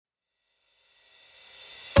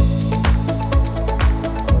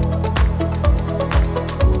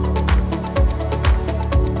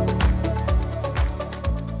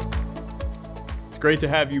great to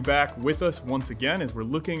have you back with us once again as we're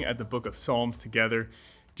looking at the book of Psalms together,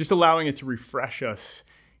 just allowing it to refresh us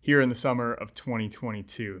here in the summer of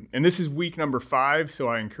 2022. And this is week number 5, so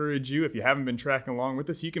I encourage you, if you haven't been tracking along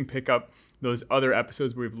with us, you can pick up those other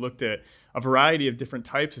episodes where we've looked at a variety of different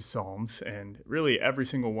types of Psalms, and really every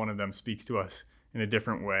single one of them speaks to us in a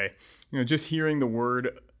different way. Just hearing the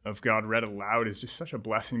word of God read aloud is just such a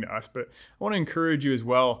blessing to us, but I want to encourage you as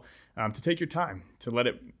well to take your time, to let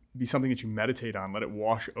it be something that you meditate on, let it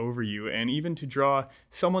wash over you, and even to draw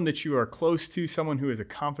someone that you are close to, someone who is a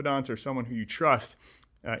confidant or someone who you trust,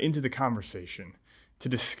 into the conversation, to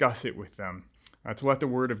discuss it with them, to let the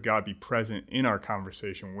word of God be present in our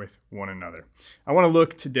conversation with one another. I want to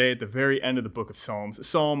look today at the very end of the book of Psalms,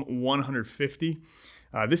 Psalm 150.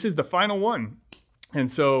 This is the final one.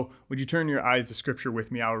 And so would you turn your eyes to Scripture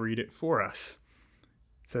with me? I'll read it for us.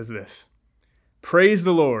 It says this: Praise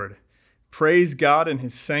the Lord. Praise God in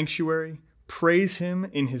his sanctuary. Praise him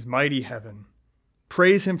in his mighty heaven.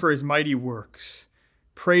 Praise him for his mighty works.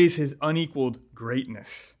 Praise his unequaled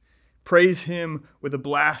greatness. Praise him with the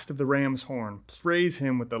blast of the ram's horn. Praise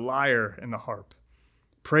him with the lyre and the harp.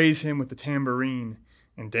 Praise him with the tambourine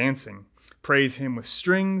and dancing. Praise him with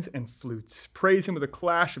strings and flutes. Praise him with a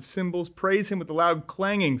clash of cymbals. Praise him with the loud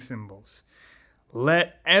clanging cymbals.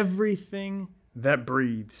 Let everything that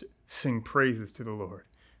breathes sing praises to the Lord.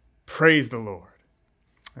 Praise the Lord.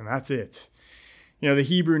 And that's it. The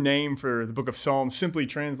Hebrew name for the book of Psalms simply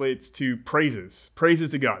translates to praises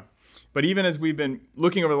to God. But even as we've been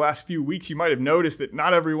looking over the last few weeks, you might have noticed that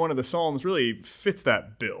not every one of the Psalms really fits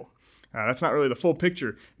that bill. That's not really the full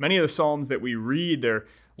picture. Many of the Psalms that we read, they're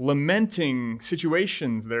lamenting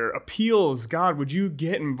situations, they're appeals. God, would you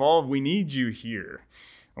get involved? We need you here.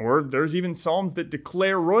 Or there's even Psalms that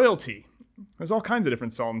declare royalty. There's all kinds of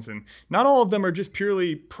different Psalms, and not all of them are just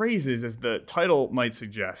purely praises, as the title might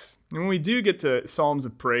suggest. And when we do get to Psalms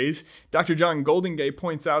of praise, Dr. John Goldingay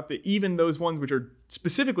points out that even those ones which are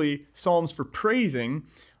specifically Psalms for praising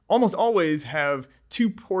almost always have two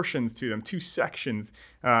portions to them, two sections.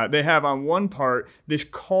 They have on one part this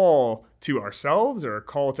call to ourselves or a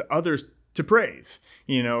call to others to praise.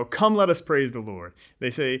 Come let us praise the Lord. They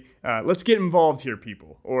say, let's get involved here,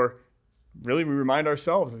 people. Or really, we remind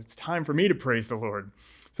ourselves it's time for me to praise the Lord.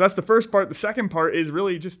 So that's the first part. The second part is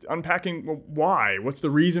really just unpacking why. What's the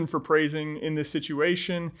reason for praising in this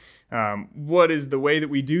situation? What is the way that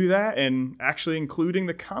we do that? And actually including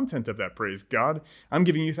the content of that praise. God, I'm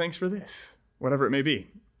giving you thanks for this, whatever it may be.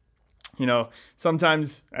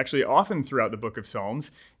 Sometimes, actually often throughout the book of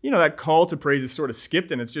Psalms, that call to praise is sort of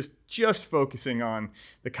skipped, and it's just focusing on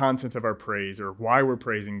the content of our praise or why we're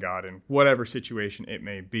praising God in whatever situation it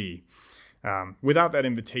may be, without that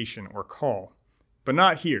invitation or call. But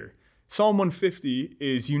not here. Psalm 150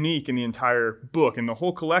 is unique in the entire book and the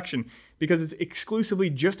whole collection because it's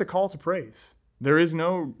exclusively just a call to praise. There is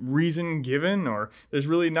no reason given, or there's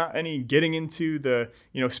really not any getting into the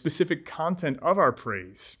specific content of our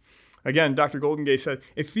praise. Again, Dr. Goldingay said,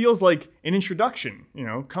 it feels like an introduction,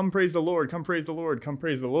 come praise the Lord, come praise the Lord, come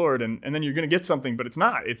praise the Lord, and then you're going to get something, but it's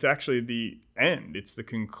not. It's actually the end. It's the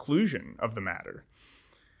conclusion of the matter.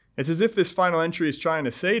 It's as if this final entry is trying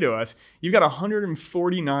to say to us, you've got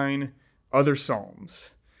 149 other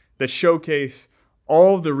Psalms that showcase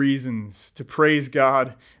all of the reasons to praise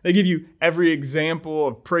God. They give you every example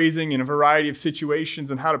of praising in a variety of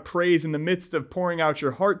situations and how to praise in the midst of pouring out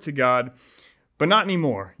your heart to God. But not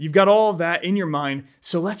anymore. You've got all of that in your mind,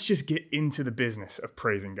 so let's just get into the business of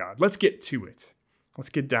praising God. Let's get to it. Let's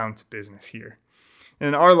get down to business here. And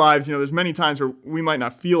in our lives, there's many times where we might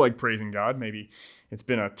not feel like praising God. Maybe it's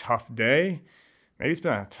been a tough day. Maybe it's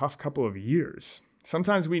been a tough couple of years.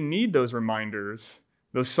 Sometimes we need those reminders,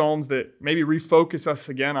 those Psalms that maybe refocus us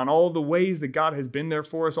again on all the ways that God has been there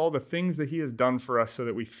for us, all the things that he has done for us so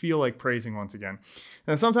that we feel like praising once again.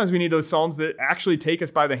 And sometimes we need those Psalms that actually take us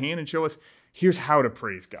by the hand and show us, here's how to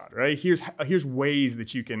praise God, right? Here's ways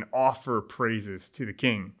that you can offer praises to the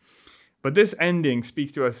King. But this ending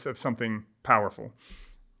speaks to us of something powerful.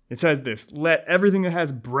 It says this: let everything that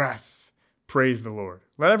has breath praise the Lord.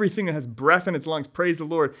 Let everything that has breath in its lungs praise the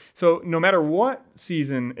Lord. So no matter what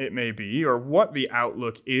season it may be, or what the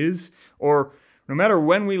outlook is, or no matter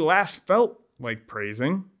when we last felt like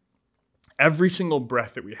praising, every single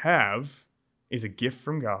breath that we have is a gift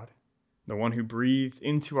from God, the one who breathed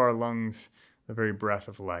into our lungs the very breath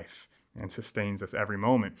of life and sustains us every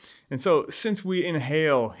moment. And so since we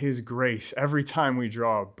inhale his grace every time we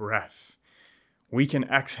draw a breath, we can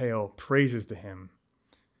exhale praises to him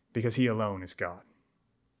because he alone is God.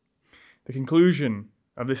 The conclusion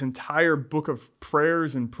of this entire book of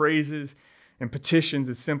prayers and praises and petitions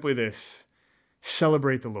is simply this: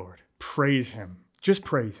 celebrate the Lord, praise him, Just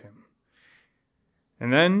praise him.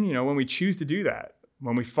 And then, when we choose to do that,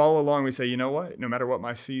 when we follow along, we say, you know what? No matter what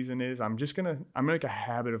my season is, I'm gonna make a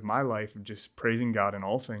habit of my life of just praising God in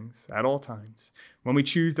all things, at all times. When we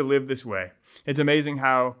choose to live this way, it's amazing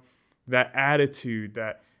how that attitude,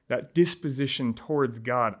 that disposition towards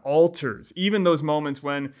God alters even those moments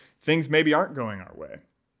when things maybe aren't going our way.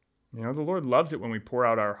 The Lord loves it when we pour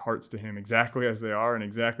out our hearts to him exactly as they are and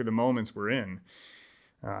exactly the moments we're in.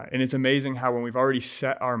 And it's amazing how when we've already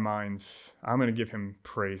set our minds, I'm going to give him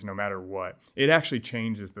praise no matter what, it actually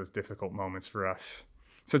changes those difficult moments for us.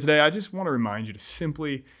 So today, I just want to remind you to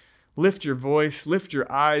simply lift your voice, lift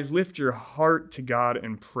your eyes, lift your heart to God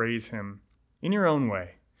and praise him in your own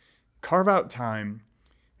way. Carve out time,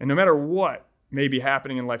 and no matter what may be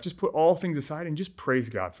happening in life, just put all things aside and just praise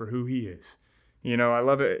God for who he is. I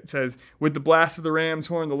love it. It says, with the blast of the ram's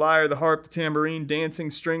horn, the lyre, the harp, the tambourine,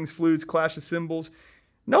 dancing, strings, flutes, clash of cymbals.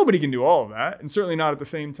 Nobody can do all of that, and certainly not at the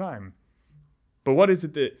same time. But what is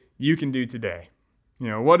it that you can do today?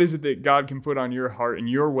 What is it that God can put on your heart and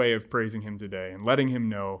your way of praising him today and letting him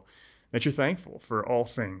know that you're thankful for all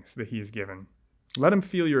things that he has given? Let him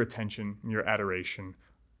feel your attention and your adoration.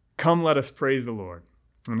 Come, let us praise the Lord.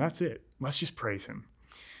 And that's it. Let's just praise him.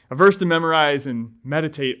 A verse to memorize and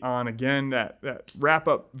meditate on again, that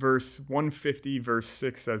wrap-up verse 150, verse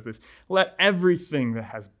 6 says this: let everything that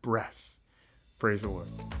has breath praise the Lord.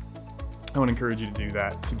 I want to encourage you to do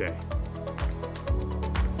that today.